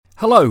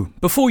Hello,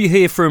 before you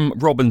hear from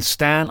Rob and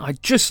Stan,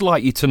 I'd just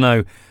like you to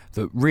know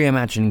that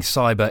Reimagining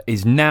Cyber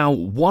is now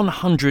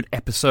 100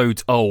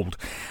 episodes old.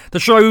 The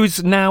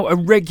show's now a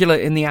regular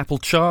in the Apple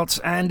charts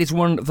and is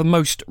one of the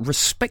most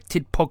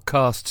respected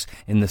podcasts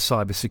in the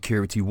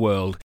cybersecurity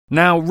world.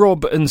 Now,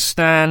 Rob and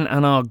Stan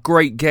and our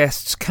great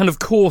guests can of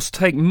course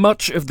take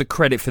much of the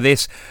credit for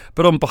this,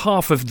 but on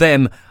behalf of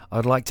them,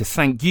 I'd like to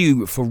thank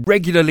you for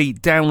regularly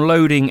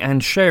downloading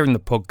and sharing the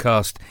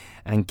podcast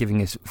and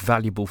giving us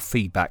valuable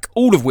feedback,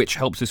 all of which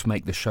helps us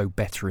make the show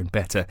better and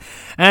better.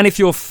 And if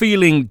you're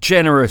feeling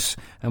generous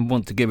and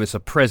want to give us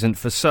a present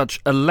for such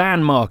a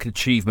landmark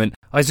achievement,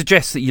 I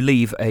suggest that you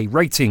leave a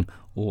rating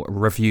or a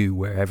review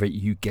wherever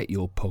you get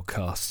your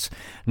podcasts.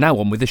 Now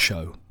on with the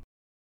show.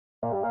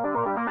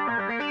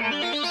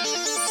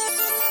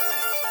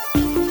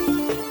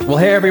 Well,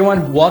 hey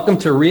everyone, welcome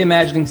to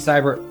Reimagining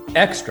Cyber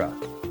Extra.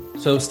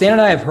 So Stan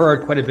and I have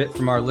heard quite a bit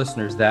from our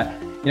listeners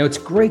that it's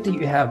great that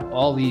you have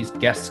all these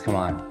guests come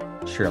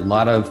on, share a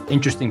lot of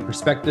interesting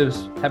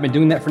perspectives. Have been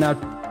doing that for now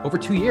over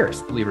 2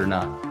 years, believe it or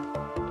not.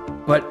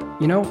 But,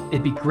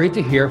 it'd be great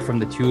to hear from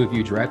the two of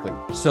you directly.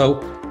 So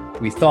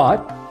we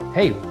thought,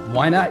 hey,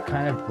 why not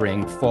kind of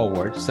bring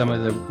forward some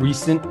of the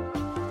recent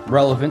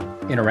relevant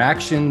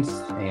interactions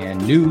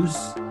and news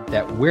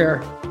that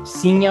we're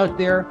seeing out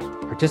there,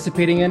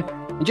 participating in,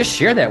 and just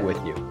share that with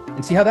you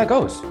and see how that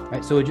goes,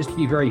 right? So it'd just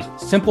be very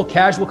simple,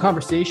 casual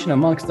conversation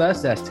amongst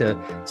us as to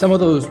some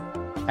of those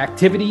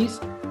activities,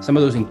 some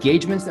of those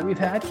engagements that we've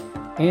had,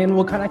 and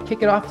we'll kind of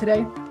kick it off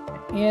today.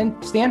 And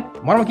Stan,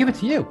 why don't I give it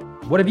to you?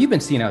 What have you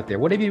been seeing out there?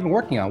 What have you been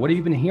working on? What have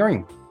you been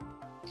hearing?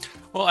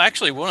 Well,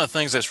 actually, one of the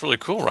things that's really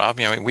cool, Rob,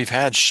 we've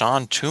had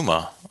Sean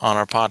Tuma on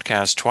our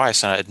podcast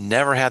twice, and I'd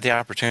never had the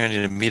opportunity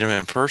to meet him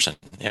in person.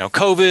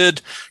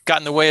 COVID got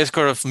in the way of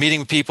sort of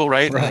meeting people,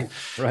 right?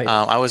 Right.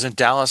 I was in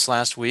Dallas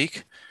last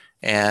week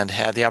and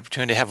had the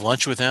opportunity to have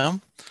lunch with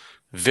him.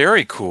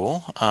 Very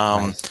cool.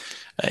 Nice.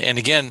 And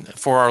again,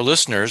 for our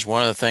listeners,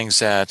 one of the things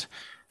that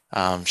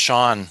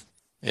Sean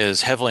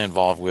is heavily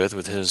involved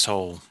with his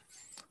whole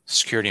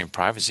security and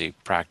privacy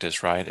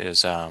practice, right,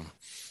 is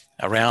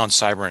around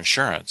cyber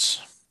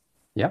insurance.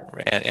 Yep.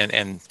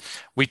 And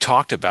we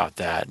talked about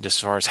that just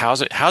as far as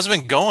how's it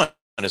been going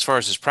as far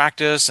as his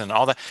practice and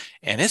all that.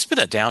 And it's been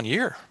a down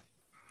year.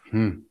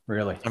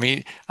 Really? I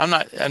mean, I'm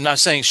not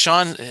saying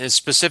Sean is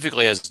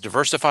specifically has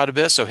diversified a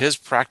bit, so his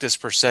practice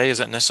per se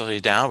isn't necessarily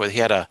down, but he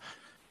had an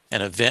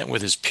event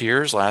with his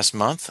peers last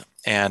month.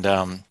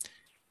 And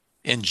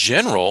in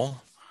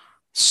general,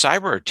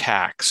 cyber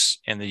attacks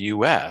in the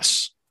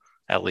US,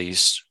 at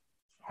least,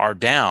 are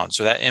down.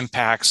 So that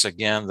impacts,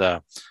 again,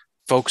 the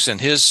folks in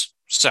his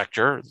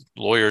sector,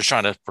 lawyers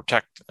trying to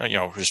protect,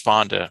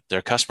 respond to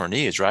their customer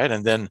needs, right?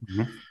 And then,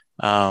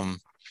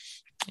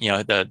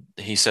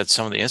 he said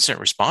some of the incident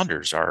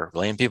responders are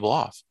laying people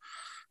off.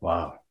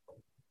 Wow.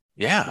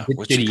 Yeah.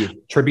 Did he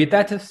attribute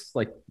that to,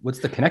 what's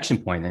the connection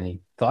point?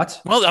 Any thoughts?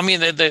 Well, I mean,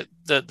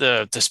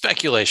 the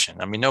speculation,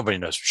 nobody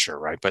knows for sure,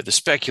 right? But the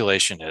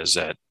speculation is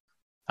that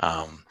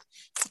a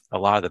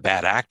lot of the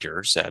bad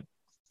actors that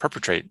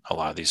perpetrate a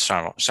lot of these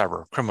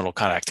cyber criminal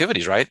kind of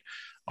activities, right,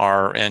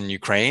 are in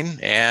Ukraine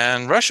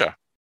and Russia.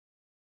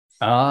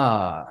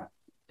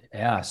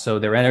 Yeah. So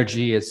their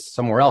energy is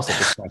somewhere else at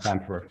this point in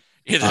time for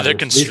either they're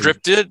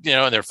conscripted,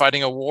 and they're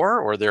fighting a war,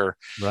 or they're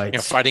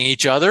fighting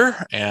each other.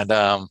 And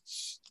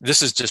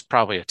this is just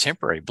probably a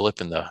temporary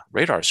blip in the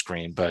radar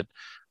screen, but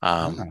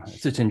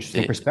it's an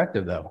interesting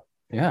perspective, though.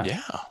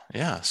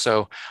 Yeah.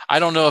 So I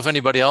don't know if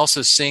anybody else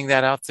is seeing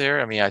that out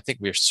there. I mean, I think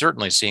we're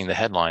certainly seeing the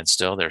headlines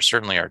still. There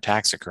certainly are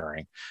attacks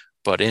occurring,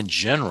 but in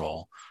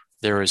general,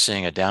 there is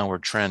seeing a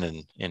downward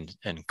trend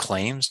in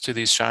claims to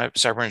these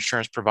cyber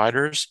insurance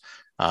providers.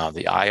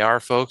 The IR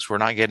folks were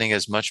not getting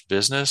as much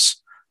business,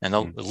 and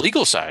the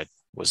legal side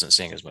wasn't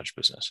seeing as much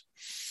business.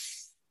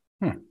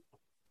 But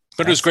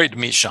it was great to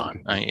meet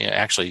Sean. I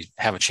actually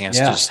have a chance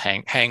to just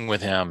hang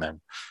with him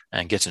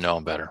and get to know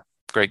him better.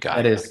 Great guy.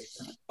 That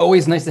is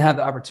always nice to have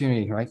the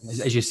opportunity, right?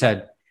 As you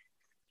said,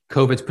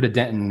 COVID's put a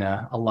dent in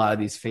a lot of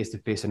these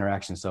face-to-face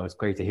interactions. So it's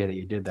great to hear that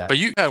you did that. But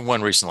you had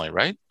one recently,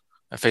 right?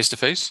 A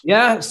face-to-face?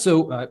 Yeah.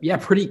 So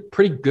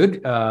pretty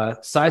good,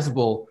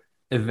 sizable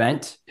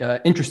event,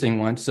 interesting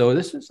one. So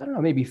this was,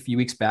 maybe a few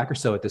weeks back or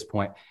so at this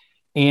point.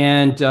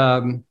 And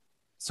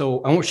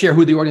so I won't share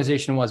who the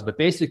organization was, but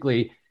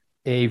basically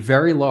a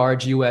very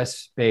large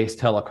US-based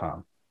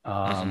telecom,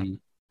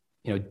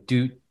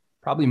 do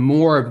probably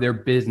more of their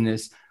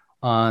business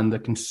on the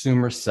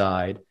consumer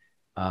side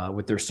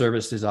with their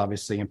services,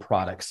 obviously, and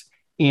products.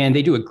 And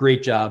they do a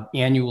great job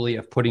annually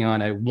of putting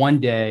on a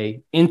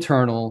one-day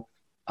internal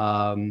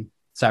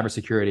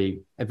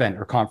cybersecurity event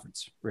or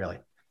conference, really.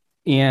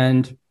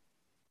 And,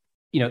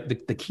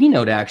 the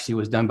keynote actually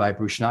was done by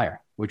Bruce Schneier,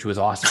 which was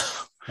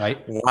awesome,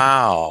 right?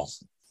 Wow.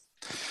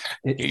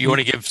 You want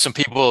to give some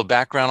people a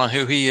background on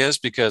who he is?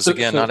 Because,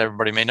 not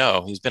everybody may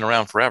know. He's been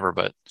around forever,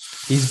 but...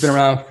 He's been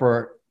around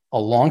for a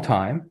long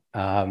time.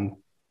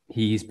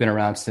 He's been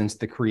around since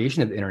the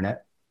creation of the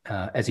internet,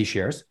 as he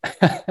shares.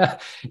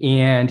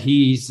 And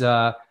he's,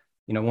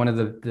 one of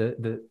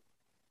the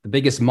the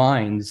biggest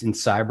minds in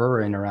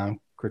cyber and around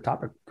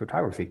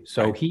cryptography.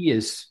 So Right. he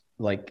is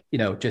like,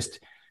 just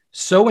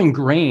so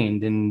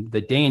ingrained in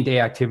the day and day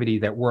activity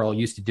that we're all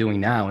used to doing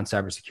now in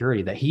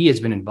cybersecurity that he has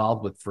been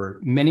involved with for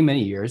many,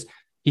 many years.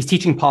 He's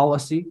teaching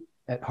policy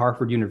at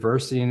Harvard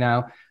University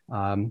now.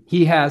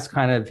 He has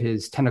kind of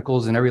his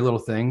tentacles in every little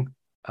thing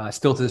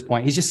still to this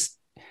point. He's just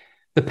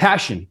the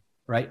passion,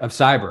 right, of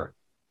cyber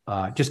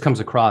just comes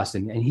across,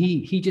 and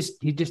he just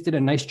did a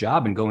nice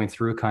job in going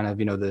through kind of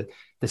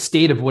the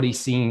state of what he's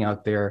seeing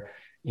out there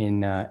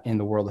in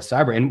the world of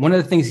cyber. And one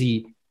of the things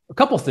a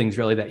couple of things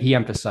really that he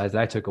emphasized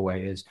that I took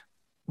away is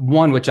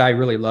one, which I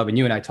really love, and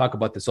you and I talk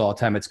about this all the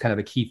time. It's kind of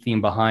a key theme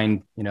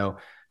behind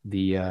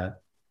the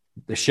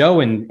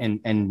show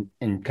and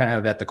kind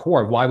of at the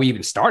core of why we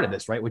even started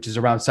this, right, which is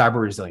around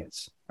cyber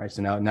resilience, right?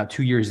 So now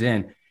 2 years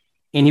in,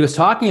 and he was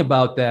talking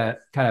about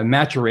that kind of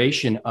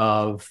maturation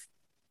of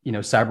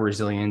cyber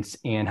resilience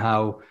and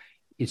how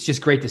it's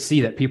just great to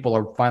see that people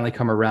are finally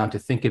come around to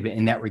think of it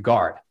in that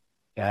regard.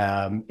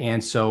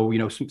 And so,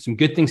 some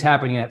good things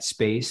happening in that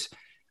space.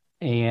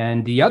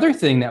 And the other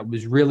thing that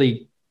was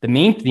really the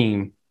main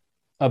theme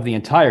of the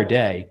entire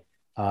day,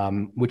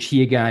 which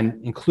he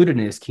again included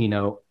in his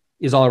keynote,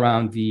 is all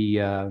around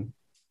the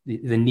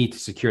need to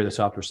secure the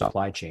software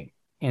supply chain.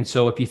 And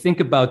so if you think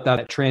about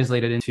that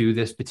translated into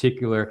this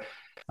particular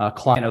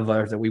client of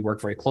ours that we work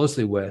very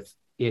closely with,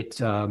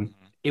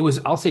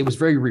 I'll say it was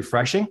very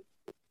refreshing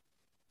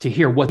to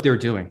hear what they're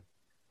doing.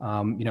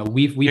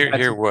 We've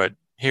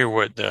hear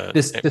what the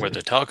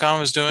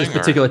telecom is doing. This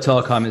particular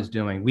telecom is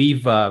doing.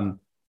 We've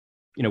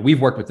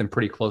worked with them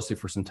pretty closely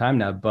for some time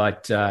now,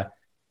 but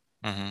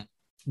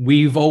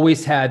we've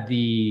always had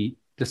the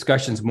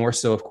discussions more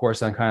so, of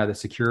course, on kind of the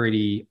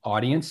security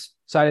audience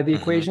side of the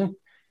equation.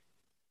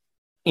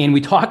 And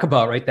we talk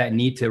about, right, that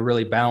need to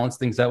really balance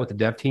things out with the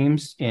dev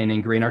teams and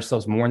ingrain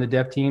ourselves more in the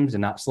dev teams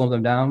and not slow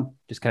them down.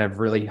 Just kind of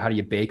really, how do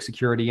you bake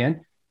security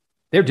in?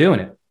 They're doing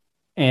it.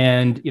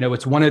 And,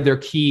 it's one of their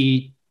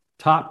key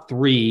top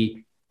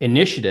 3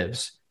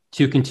 initiatives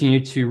to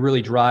continue to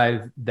really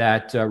drive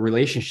that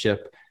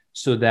relationship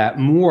so that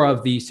more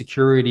of the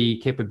security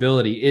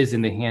capability is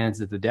in the hands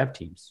of the dev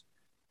teams.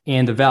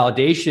 And the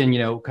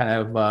validation, kind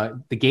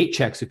of the gate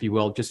checks, if you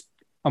will, just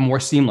are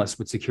more seamless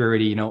with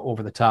security,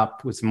 over the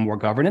top with some more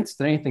governance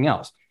than anything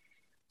else.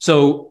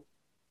 So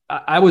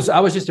I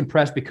was just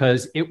impressed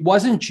because it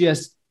wasn't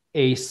just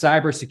a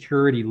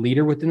cybersecurity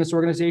leader within this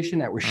organization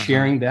that was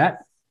sharing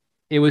that.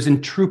 It was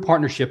in true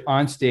partnership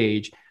on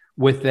stage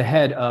with the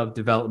head of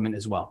development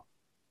as well.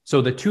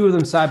 So the two of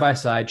them side by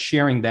side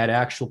sharing that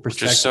actual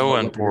perspective. Which is so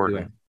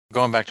important.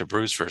 Going back to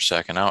Bruce for a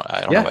second,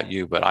 I don't know about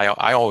you, but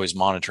I always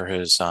monitor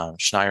his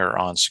Schneier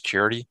on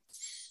security.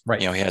 Right.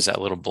 He has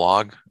that little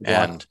blog.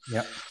 And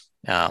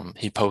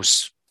he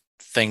posts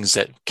things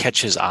that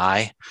catch his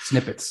eye.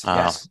 Snippets.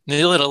 Yes.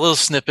 Little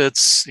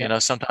snippets.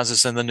 Sometimes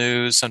it's in the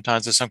news.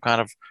 Sometimes it's some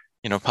kind of,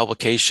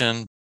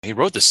 publication. He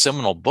wrote the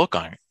seminal book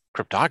on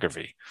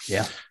cryptography.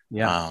 Yeah.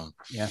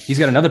 He's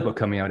got another book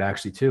coming out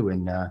actually too.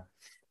 And I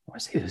want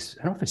to say this.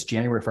 I don't know if it's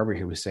January or February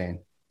he was saying.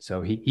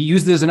 So he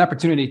used it as an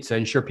opportunity to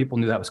ensure people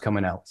knew that was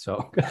coming out.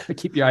 So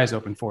keep your eyes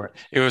open for it.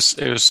 It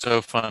was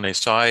so funny.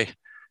 So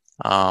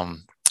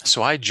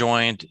I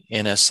joined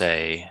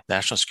NSA,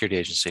 National Security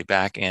Agency,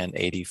 back in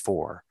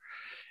 '84,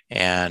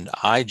 and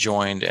I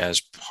joined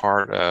as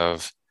part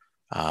of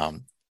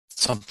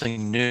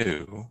something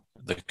new,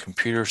 the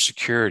Computer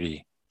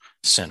Security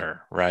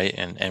Center, right?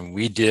 And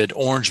we did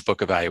Orange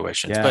Book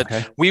evaluations,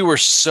 we were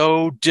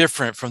so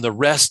different from the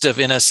rest of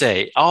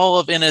NSA. All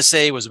of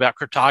NSA was about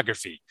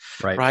cryptography,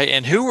 right?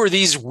 And who were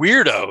these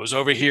weirdos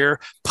over here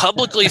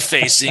publicly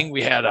facing?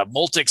 We had a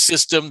Multic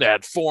system that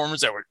had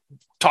forms that were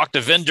talk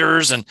to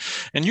vendors, and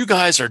you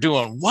guys are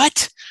doing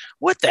what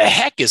the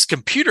heck is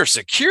computer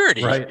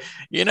security? Right.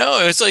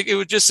 It's like it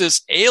was just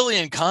this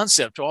alien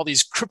concept to all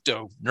these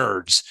crypto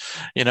nerds,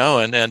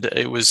 and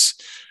it was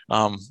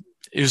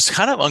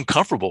kind of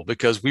uncomfortable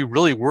because we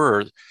really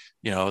were,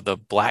 the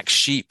black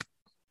sheep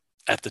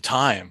at the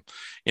time,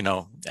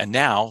 and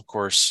now, of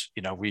course,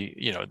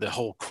 the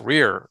whole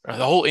career, the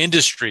whole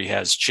industry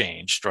has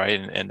changed, right,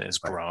 and has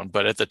grown.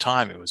 But at the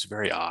time, it was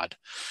very odd.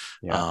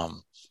 Yeah.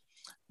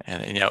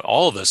 And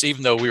all of us,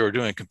 even though we were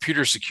doing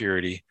computer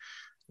security,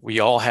 we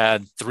all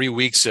had 3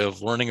 weeks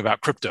of learning about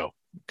crypto.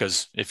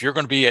 Because if you're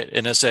going to be at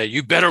NSA,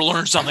 you better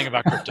learn something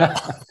about crypto.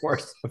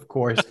 Of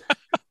course.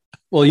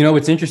 Well,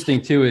 what's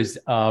interesting too is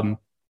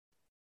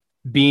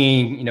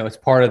being, as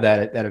part of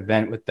that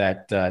event with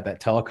that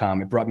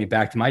telecom, it brought me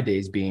back to my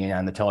days being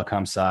on the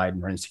telecom side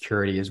and running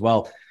security as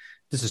well.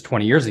 This is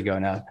 20 years ago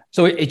now.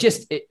 So it's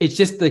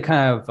just the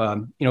kind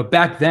of,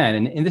 back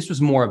then, and this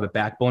was more of a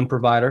backbone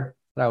provider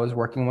that I was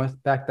working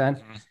with back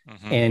then.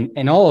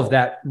 And all of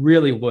that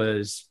really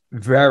was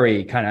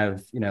very kind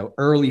of,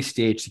 early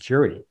stage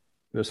security.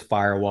 It was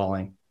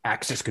firewalling,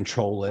 access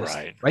control list,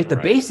 right? The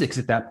basics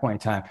at that point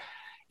in time.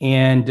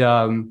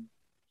 And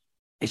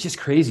it's just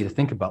crazy to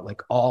think about,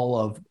 like, all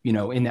of,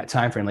 in that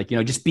time frame, like,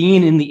 just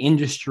being in the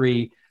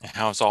industry,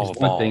 how it's all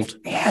evolved.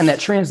 And that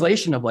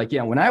translation of, like,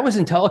 when I was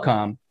in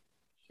telecom,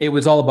 it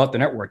was all about the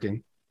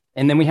networking.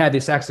 And then we had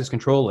this access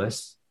control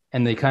list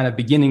and the kind of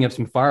beginning of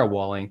some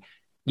firewalling.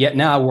 Yet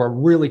now we're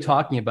really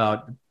talking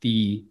about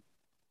the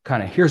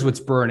kind of here's what's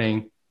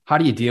burning. How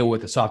do you deal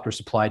with the software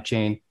supply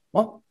chain?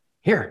 Well,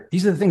 here,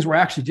 these are the things we're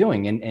actually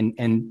doing.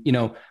 And you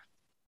know,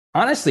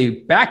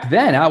 honestly, back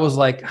then I was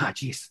like,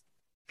 geez,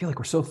 I feel like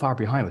we're so far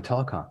behind with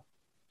telecom.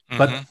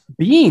 But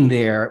being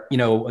there, you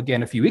know,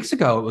 again, a few weeks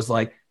ago, it was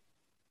like,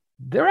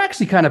 they're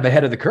actually kind of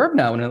ahead of the curve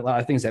now. And a lot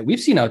of things that we've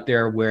seen out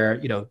there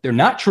where, you know, they're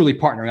not truly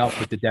partnering up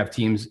with the dev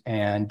teams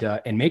and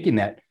making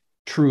that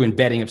true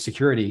embedding of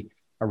security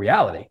a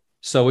reality.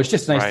 So it's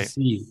just nice to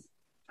see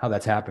how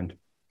that's happened.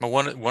 Well,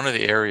 one of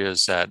the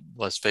areas that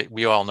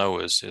we all know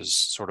is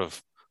sort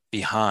of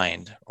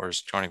behind or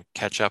is trying to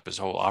catch up is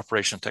whole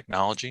operational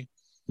technology.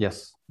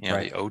 Yes. You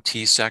know, the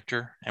OT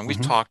sector. And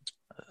we've talked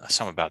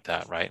some about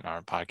that, right, in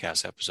our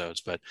podcast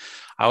episodes. But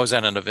I was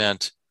at an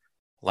event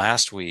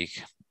last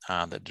week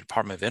that the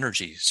Department of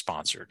Energy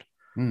sponsored,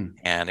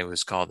 and it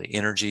was called the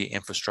Energy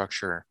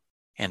Infrastructure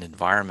and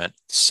Environment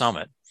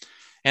Summit.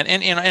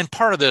 And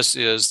part of this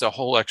is the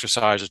whole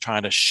exercise of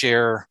trying to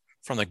share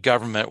from the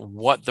government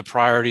what the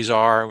priorities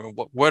are,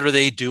 what are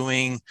they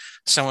doing,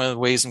 some of the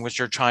ways in which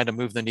they're trying to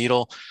move the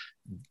needle.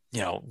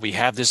 You know, we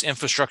have this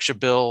infrastructure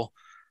bill.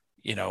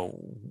 You know,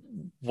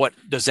 what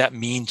does that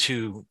mean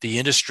to the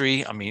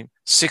industry? I mean,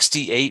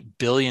 $68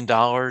 billion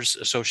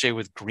associated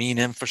with green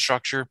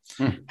infrastructure.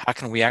 How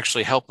can we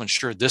actually help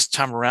ensure this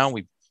time around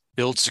we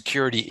build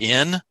security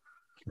in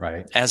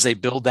as they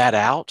build that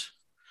out?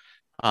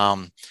 You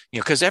know,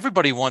 because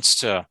everybody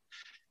wants to,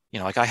 you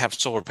know, like I have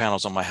solar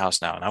panels on my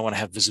house now and I want to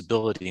have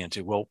visibility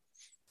into, well,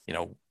 you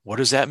know, what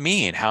does that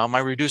mean? How am I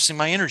reducing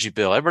my energy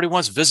bill? Everybody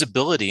wants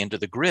visibility into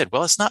the grid.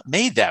 Well, it's not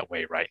made that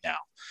way right now.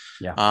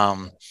 Yeah.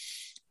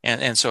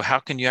 And so how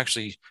can you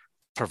actually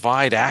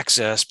provide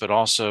access, but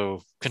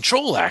also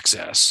control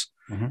access?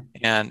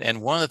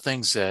 And one of the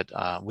things that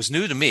was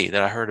new to me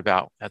that I heard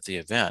about at the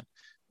event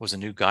was a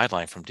new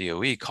guideline from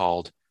DOE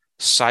called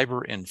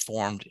cyber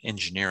informed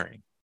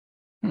engineering.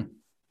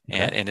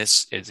 And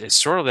it's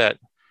sort of that,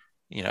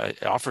 you know,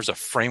 it offers a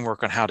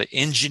framework on how to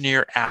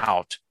engineer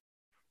out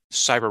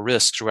cyber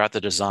risks throughout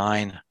the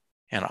design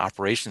and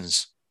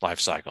operations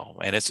lifecycle.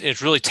 And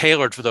it's really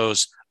tailored for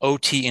those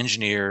OT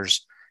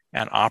engineers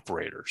and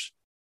operators.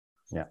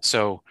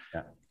 So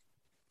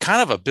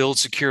kind of a build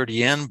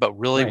security in, but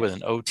really with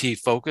an OT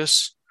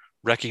focus,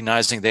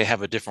 recognizing they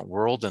have a different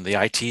world than the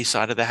IT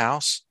side of the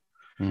house.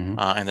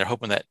 And they're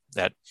hoping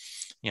that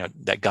you know,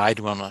 that guide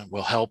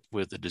will help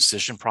with the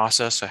decision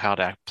process of how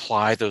to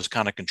apply those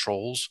kind of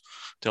controls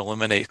to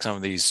eliminate some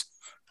of these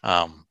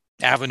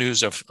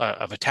avenues of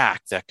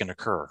attack that can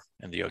occur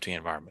in the OT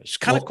environment. It's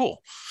kind of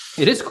cool.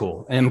 It is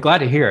cool. And I'm glad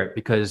to hear it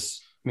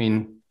because, I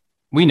mean,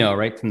 we know,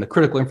 right, from the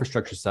critical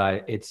infrastructure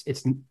side, it's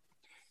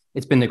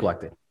been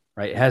neglected,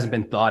 right? It hasn't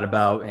been thought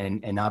about.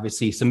 And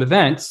obviously some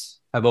events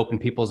have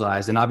opened people's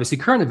eyes, and obviously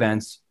current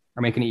events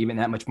are making it even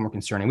that much more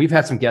concerning. We've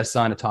had some guests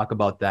on to talk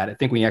about that. I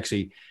think we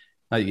actually,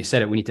 now that you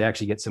said it, we need to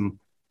actually get some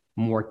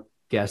more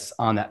guests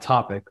on that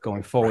topic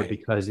going forward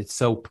because it's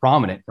so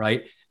prominent,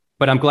 right?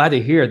 But I'm glad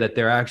to hear that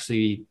they're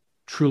actually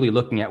truly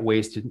looking at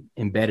ways to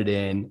embed it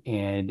in,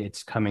 and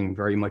it's coming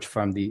very much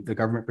from the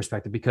government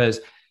perspective because,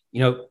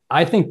 you know,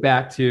 I think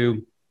back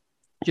to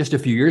just a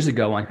few years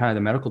ago on kind of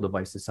the medical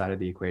devices side of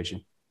the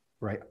equation,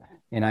 right?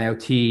 And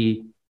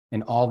IoT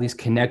and all these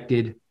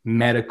connected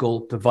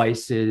medical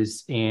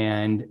devices.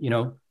 And, you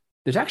know,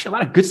 there's actually a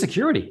lot of good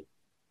security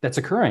that's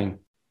occurring.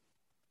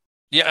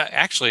 Yeah,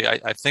 actually,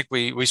 I think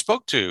we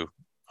spoke to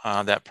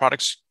that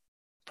product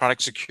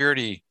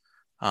security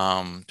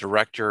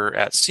director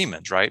at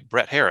Siemens, right?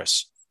 Brett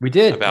Harris. We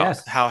did. About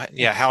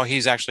how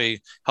he's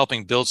actually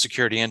helping build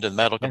security into the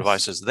medical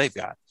devices that they've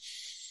got.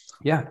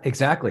 Yeah,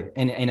 exactly.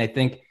 And I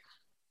think,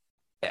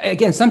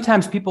 again,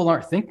 sometimes people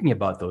aren't thinking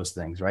about those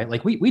things, right?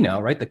 Like we know,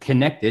 right? The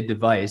connected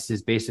device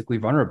is basically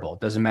vulnerable. It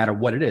doesn't matter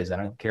what it is. I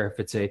don't care if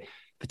it's a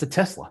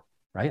Tesla,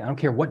 right? I don't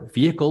care what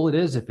vehicle it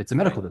is, if it's a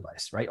medical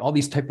device, right? All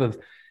these type of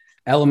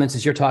elements,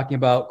 as you're talking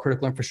about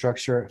critical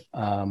infrastructure.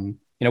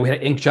 You know, we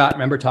had Inkshot,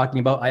 remember, talking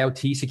about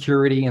IoT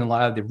security and a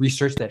lot of the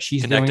research that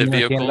she's doing in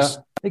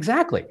Canada.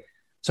 Exactly.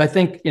 So I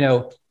think, you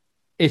know,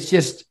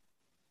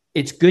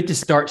 it's good to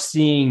start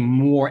seeing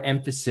more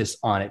emphasis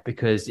on it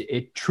because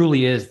it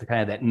truly is the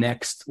kind of that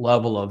next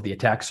level of the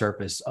attack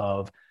surface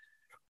of,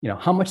 you know,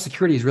 how much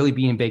security is really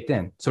being baked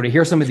in. So to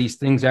hear some of these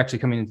things actually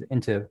coming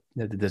into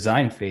the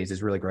design phase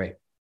is really great.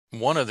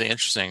 One of the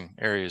interesting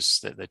areas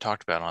that they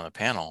talked about on the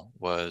panel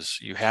was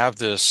you have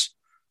this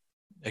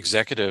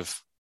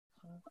executive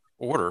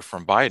order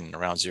from Biden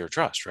around zero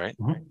trust, right?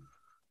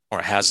 Or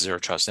it has zero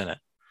trust in it.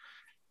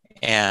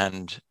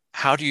 And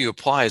how do you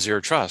apply zero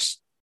trust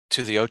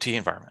to the OT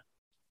environment?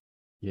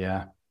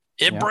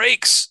 It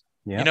breaks.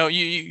 You know,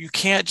 you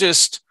can't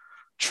just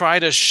try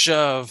to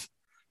shove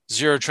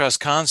zero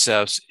trust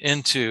concepts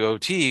into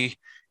OT.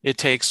 It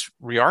takes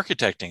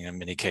re-architecting in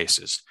many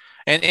cases.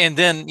 And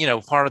then, you know,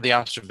 part of the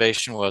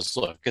observation was,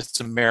 look, it's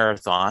a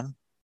marathon,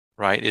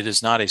 right? It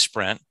is not a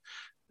sprint.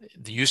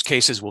 The use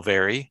cases will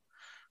vary.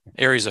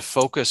 areas of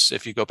focus.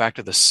 If you go back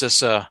to the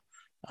CISA,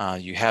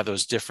 you have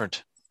those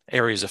different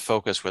areas of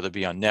focus, whether it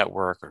be on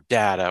network or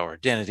data or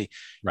identity.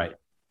 Right.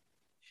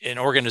 An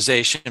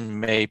organization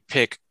may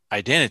pick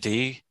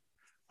identity,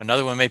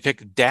 another one may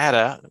pick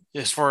data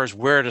as far as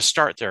where to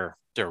start their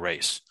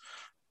race.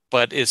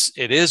 But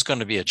it is going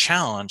to be a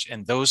challenge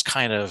in those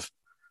kind of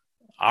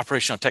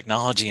operational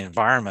technology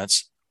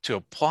environments to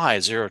apply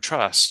zero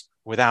trust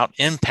without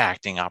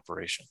impacting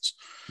operations.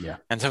 Yeah.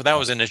 And so that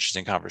was an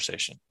interesting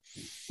conversation.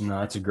 No,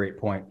 that's a great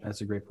point.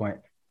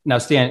 Now,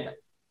 Stan,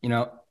 I'm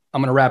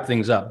going to wrap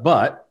things up,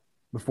 but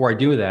before I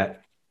do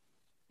that,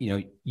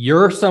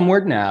 you're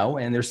somewhere now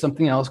and there's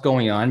something else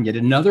going on, yet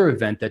another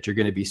event that you're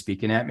going to be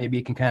speaking at. Maybe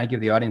you can kind of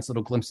give the audience a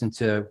little glimpse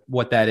into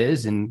what that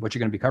is and what you're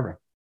going to be covering.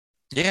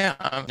 Yeah,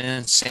 I'm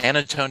in San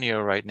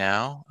Antonio right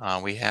now.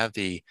 We have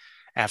the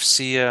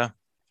AFCEA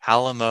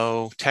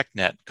Alamo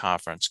TechNet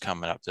conference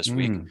coming up this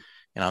week.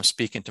 And I'm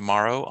speaking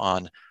tomorrow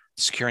on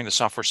securing the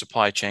software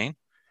supply chain.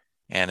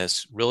 And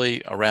it's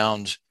really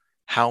around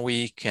how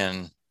we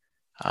can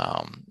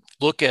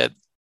look at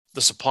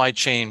the supply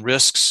chain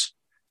risks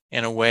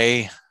in a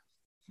way,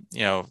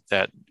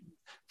 that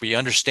we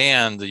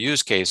understand the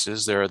use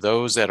cases. There are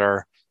those that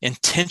are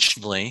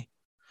intentionally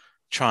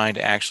trying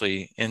to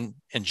actually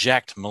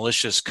inject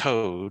malicious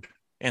code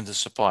into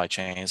supply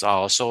chains, a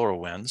la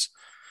SolarWinds.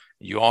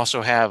 You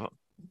also have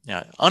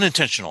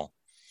unintentional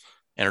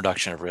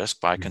introduction of risk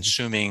by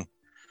consuming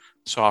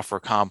software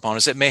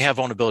components that may have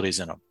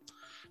vulnerabilities in them.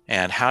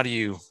 And how do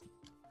you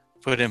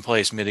put in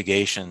place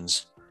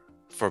mitigations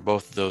for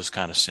both of those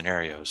kind of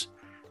scenarios?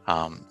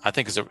 I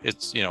think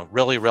it's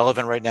really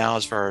relevant right now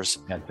as far as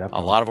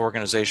a lot of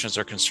organizations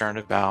are concerned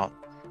about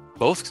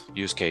both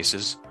use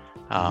cases.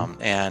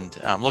 And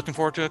I'm looking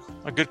forward to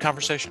a good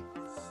conversation.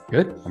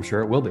 Good. I'm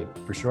sure it will be,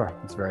 for sure.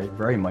 It's very,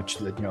 very much,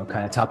 kind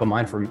of top of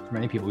mind for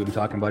many people. We've been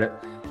talking about it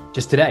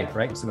just today,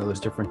 right? Some of those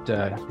different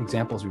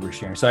examples we were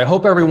sharing. So I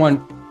hope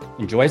everyone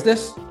enjoys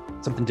this,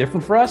 something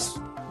different for us.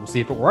 We'll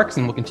see if it works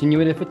and we'll continue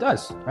it if it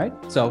does, right?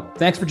 So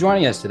thanks for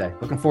joining us today.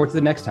 Looking forward to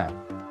the next time.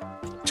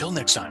 Till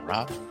next time,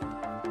 Rob.